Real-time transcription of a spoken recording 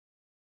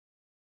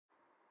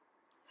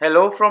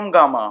Hello from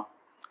Gamma.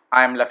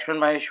 I am Lakshman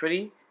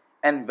Maaheshwary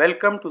and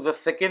welcome to the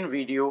second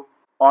video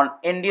on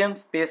Indian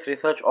Space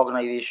Research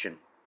Organization.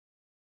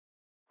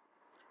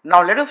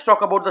 Now let us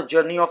talk about the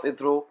journey of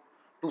ISRO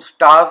to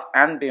stars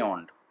and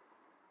beyond.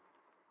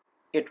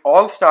 It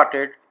all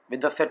started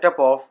with the setup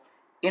of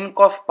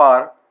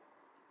INCOSPAR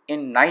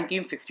in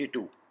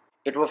 1962.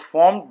 It was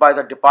formed by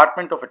the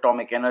Department of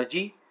Atomic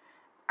Energy,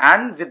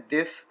 and with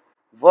this,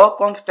 work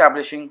on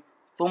establishing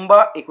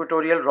Tumba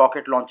Equatorial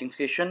Rocket Launching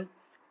Station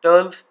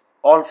 (TERLS)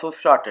 also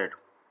started.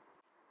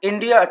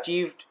 India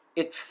achieved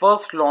its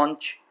first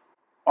launch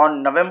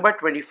on November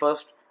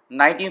 21st,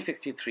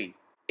 1963.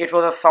 It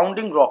was a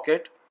sounding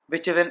rocket,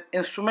 which is an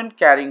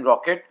instrument-carrying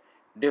rocket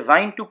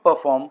designed to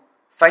perform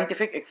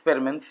scientific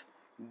experiments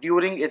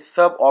during its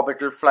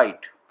suborbital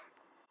flight.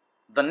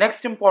 The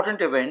next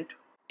important event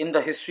in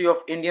the history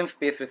of Indian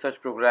Space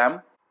Research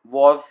Program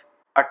was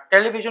a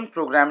television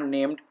program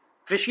named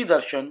Krishi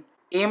Darshan,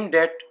 aimed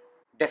at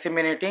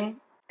disseminating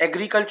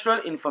agricultural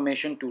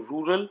information to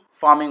rural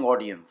farming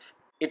audience.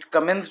 It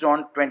commenced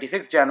on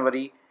 26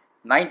 January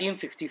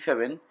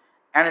 1967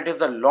 and it is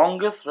the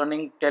longest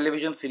running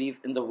television series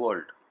in the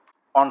world.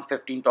 On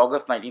 15th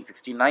August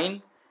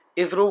 1969,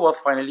 ISRO was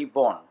finally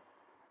born.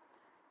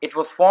 It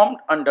was formed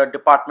under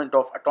Department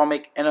of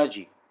Atomic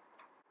Energy.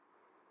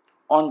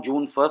 On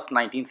June 1st,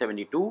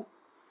 1972,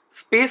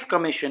 Space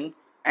Commission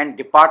and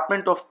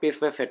Department of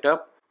Space were set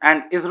up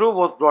and ISRO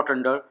was brought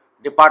under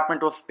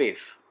Department of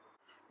Space.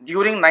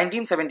 During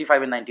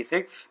 1975 and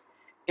 96,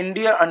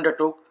 India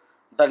undertook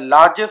the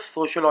largest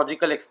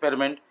sociological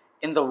experiment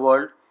in the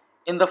world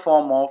in the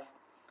form of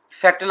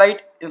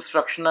Satellite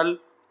Instructional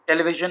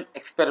Television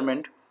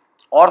Experiment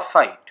or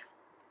SITE.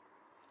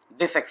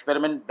 This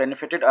experiment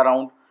benefited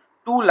around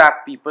 2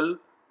 lakh people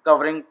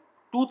covering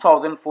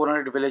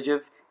 2,400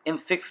 villages in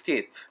 6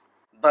 states.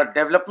 The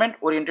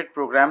development-oriented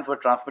programs were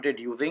transmitted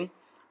using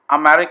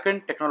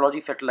American technology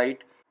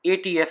satellite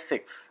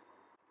ATS-6.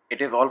 It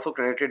is also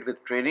credited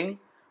with training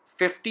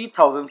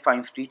 50,000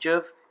 science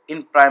teachers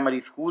in primary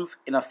schools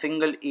in a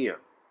single year.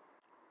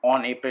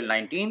 On April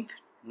 19,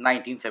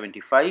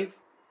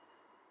 1975,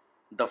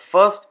 the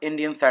first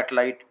Indian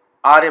satellite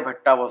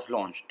Aryabhata was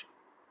launched.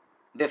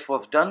 This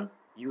was done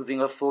using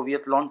a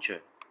Soviet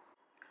launcher.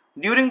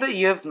 During the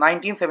years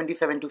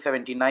 1977 to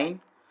 79,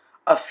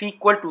 a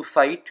sequel to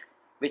SITE,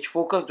 which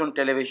focused on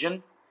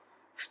television,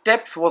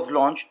 STEPS was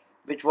launched,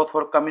 which was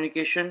for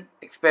communication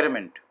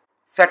experiment.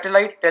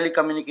 Satellite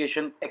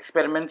Telecommunication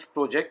Experiments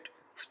Project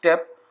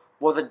STEP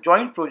was a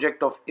joint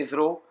project of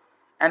ISRO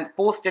and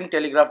Post and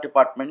Telegraph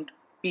Department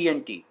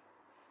 (PNT).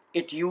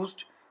 It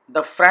used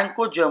the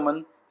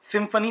Franco-German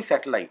Symphony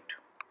satellite.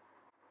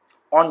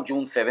 On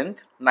June 7,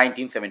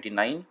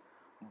 1979,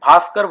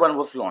 Bhaskar 1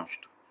 was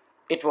launched.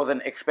 It was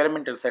an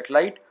experimental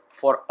satellite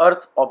for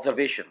Earth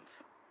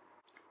observations.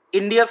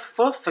 India's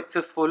first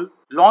successful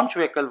launch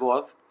vehicle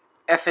was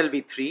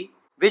PSLV-3,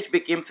 which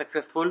became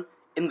successful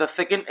in the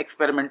second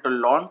experimental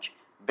launch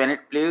when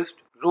it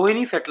placed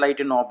Rohini satellite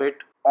in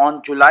orbit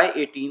on July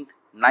 18,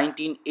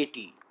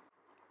 1980.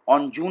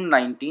 On June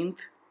 19,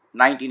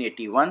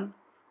 1981,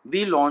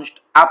 we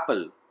launched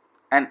Apple,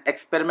 an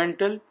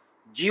experimental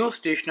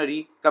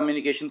geostationary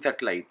communication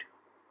satellite.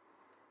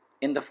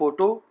 In the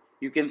photo,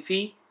 you can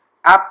see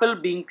Apple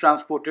being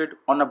transported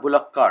on a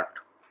bullock cart.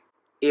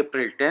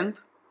 April 10,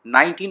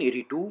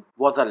 1982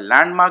 was a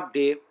landmark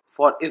day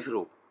for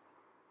ISRO.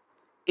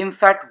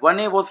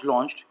 INSAT-1A was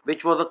launched,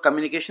 which was a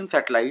communication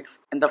satellite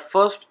and the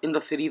first in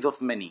the series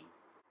of many.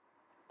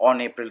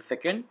 On April 2,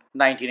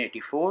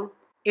 1984,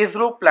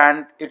 ISRO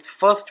planned its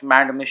first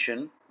manned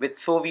mission with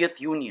Soviet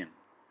Union.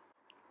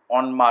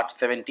 On March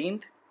 17,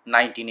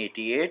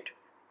 1988,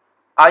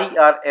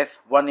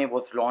 IRS-1A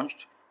was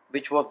launched,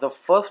 which was the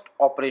first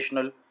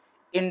operational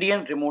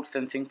Indian remote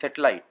sensing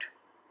satellite.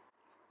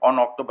 On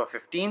October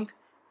 15,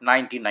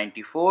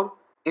 1994,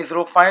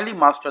 ISRO finally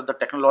mastered the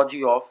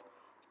technology of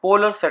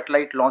Polar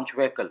Satellite Launch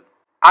Vehicle.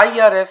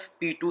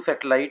 IRS-P2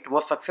 satellite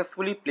was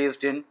successfully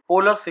placed in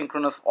polar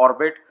synchronous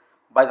orbit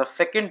by the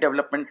second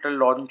developmental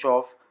launch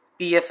of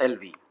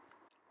PSLV.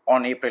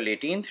 On April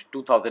 18,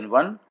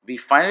 2001, we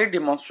finally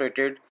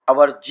demonstrated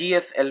our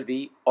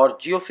GSLV or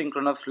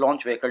Geosynchronous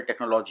Launch Vehicle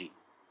technology.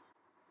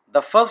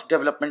 The first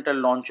developmental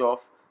launch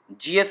of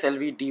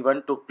GSLV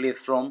D1 took place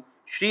from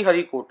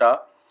Sriharikota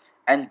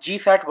and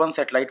GSAT-1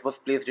 satellite was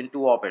placed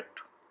into orbit.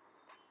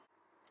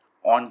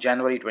 On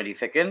January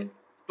 22,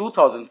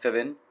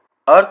 2007,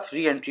 Earth's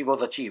re-entry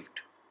was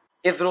achieved.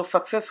 ISRO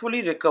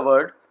successfully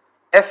recovered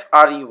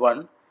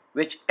SRE-1,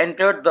 which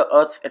entered the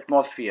Earth's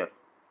atmosphere.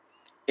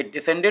 It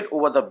descended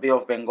over the Bay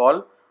of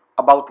Bengal,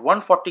 about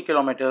 140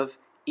 kilometers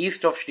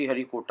east of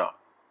Sriharikota.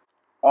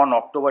 On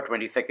October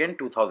 22,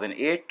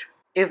 2008,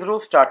 ISRO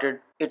started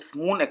its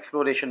moon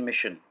exploration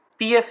mission.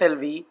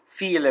 PSLV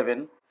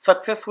C-11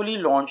 successfully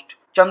launched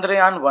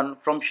Chandrayaan 1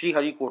 from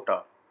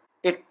Sriharikota.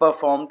 It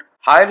performed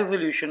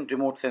high-resolution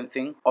remote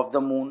sensing of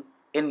the moon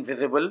in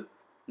visible,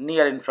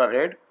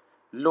 near-infrared,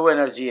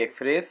 low-energy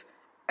X-rays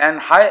and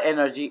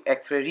high-energy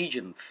X-ray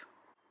regions.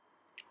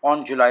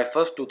 On July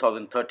 1,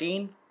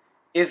 2013,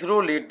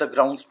 ISRO laid the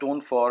ground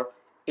stone for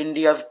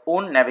India's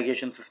own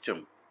navigation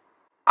system.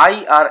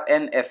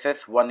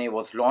 IRNSS-1A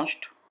was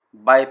launched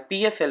by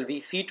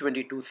PSLV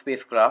C-22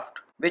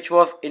 spacecraft, which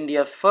was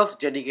India's first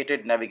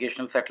dedicated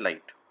navigational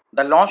satellite.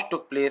 The launch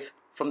took place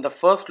from the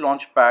first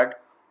launch pad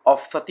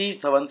of Satish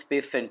Dhawan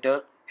Space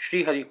Center,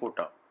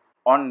 Sriharikota.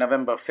 On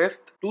November 5,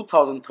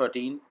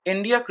 2013,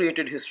 India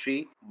created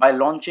history by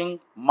launching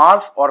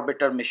Mars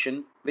Orbiter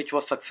mission, which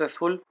was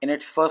successful in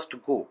its first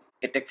go.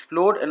 It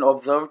explored and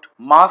observed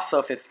Mars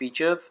surface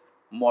features,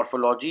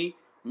 morphology,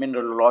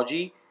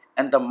 mineralogy,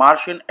 and the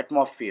Martian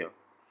atmosphere.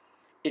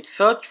 It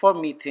searched for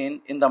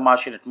methane in the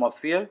Martian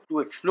atmosphere to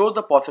explore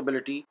the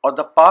possibility or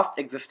the past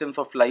existence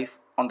of life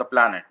on the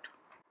planet.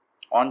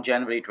 On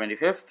January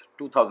 25,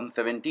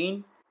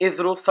 2017,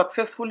 ISRO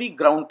successfully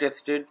ground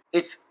tested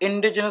its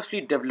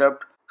indigenously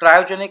developed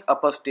cryogenic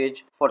upper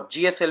stage for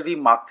GSLV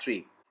Mk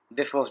III.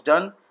 This was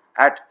done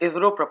at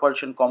ISRO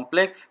Propulsion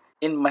Complex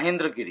in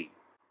Mahendragiri.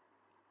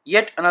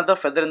 Yet another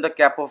feather in the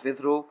cap of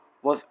ISRO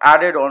was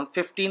added on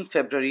 15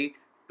 February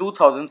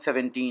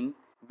 2017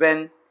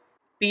 when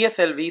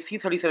PSLV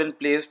C-37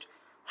 placed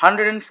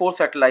 104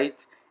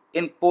 satellites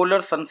in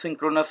polar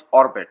sun-synchronous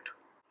orbit.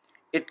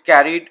 It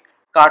carried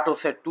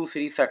Cartosat 2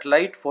 series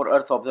satellite for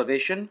Earth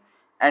observation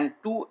and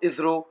 2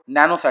 ISRO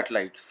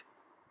nanosatellites.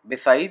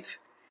 Besides,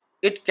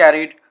 it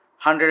carried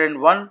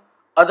 101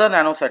 other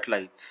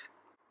nanosatellites.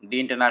 The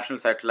international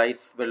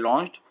satellites were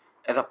launched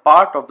as a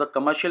part of the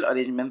commercial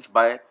arrangements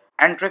by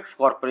Antrix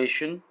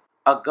Corporation,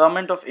 a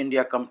Government of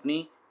India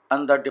company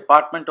under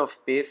Department of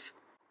Space.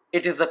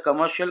 It is the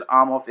commercial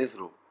arm of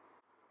ISRO.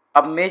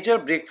 A major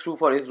breakthrough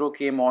for ISRO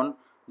came on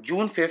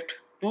June 5,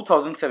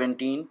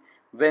 2017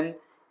 when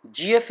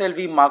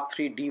GSLV Mk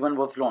III-D1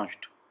 was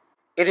launched.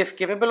 It is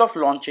capable of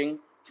launching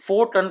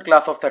 4-ton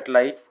class of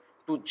satellites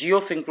to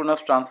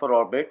geosynchronous transfer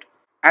orbit,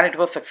 and it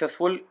was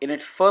successful in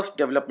its first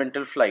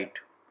developmental flight.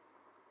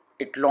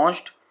 It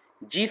launched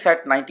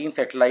GSAT-19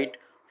 satellite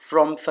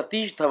from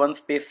Satish Dhawan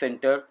Space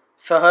Center,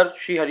 Sahar,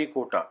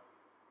 Sriharikota.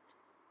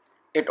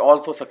 It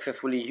also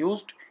successfully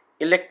used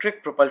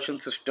electric propulsion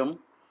system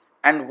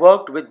and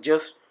worked with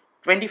just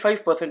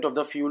 25% of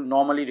the fuel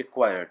normally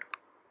required.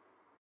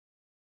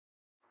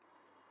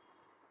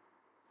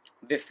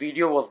 This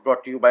video was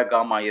brought to you by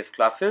Gamma IS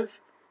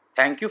Classes.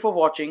 Thank you for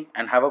watching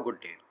and have a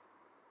good day.